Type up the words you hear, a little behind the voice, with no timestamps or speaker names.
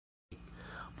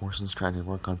Morrison's trying to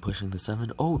work on pushing the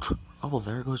 7. Oh,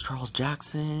 there goes Charles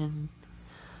Jackson.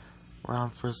 Around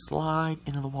for a slide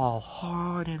into the wall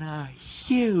hard and a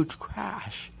huge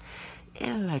crash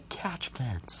into the catch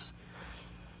fence.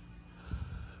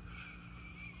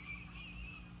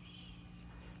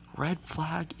 Red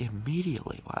flag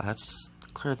immediately. Wow, that's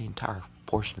cleared the entire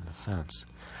portion of the fence.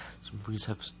 Some breeze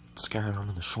have scattered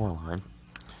onto the shoreline.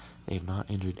 They have not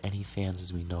injured any fans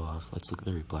as we know of. Let's look at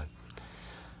the replay.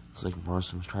 It's like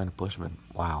Morrison was trying to push him, and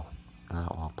wow,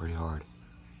 that wall pretty hard.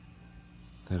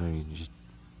 Then he just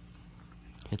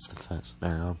hits the fence.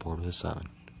 There, on board with a 7.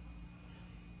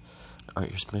 Alright,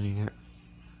 you're spinning it.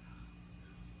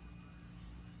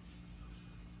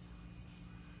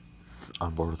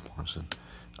 On board with Morrison.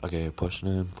 Okay, pushing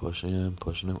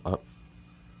him up.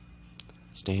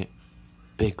 Stay.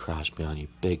 Big crash behind you,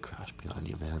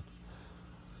 man.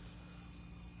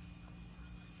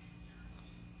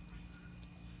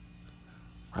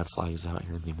 Red flag is out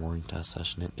here in the morning test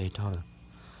session at Daytona.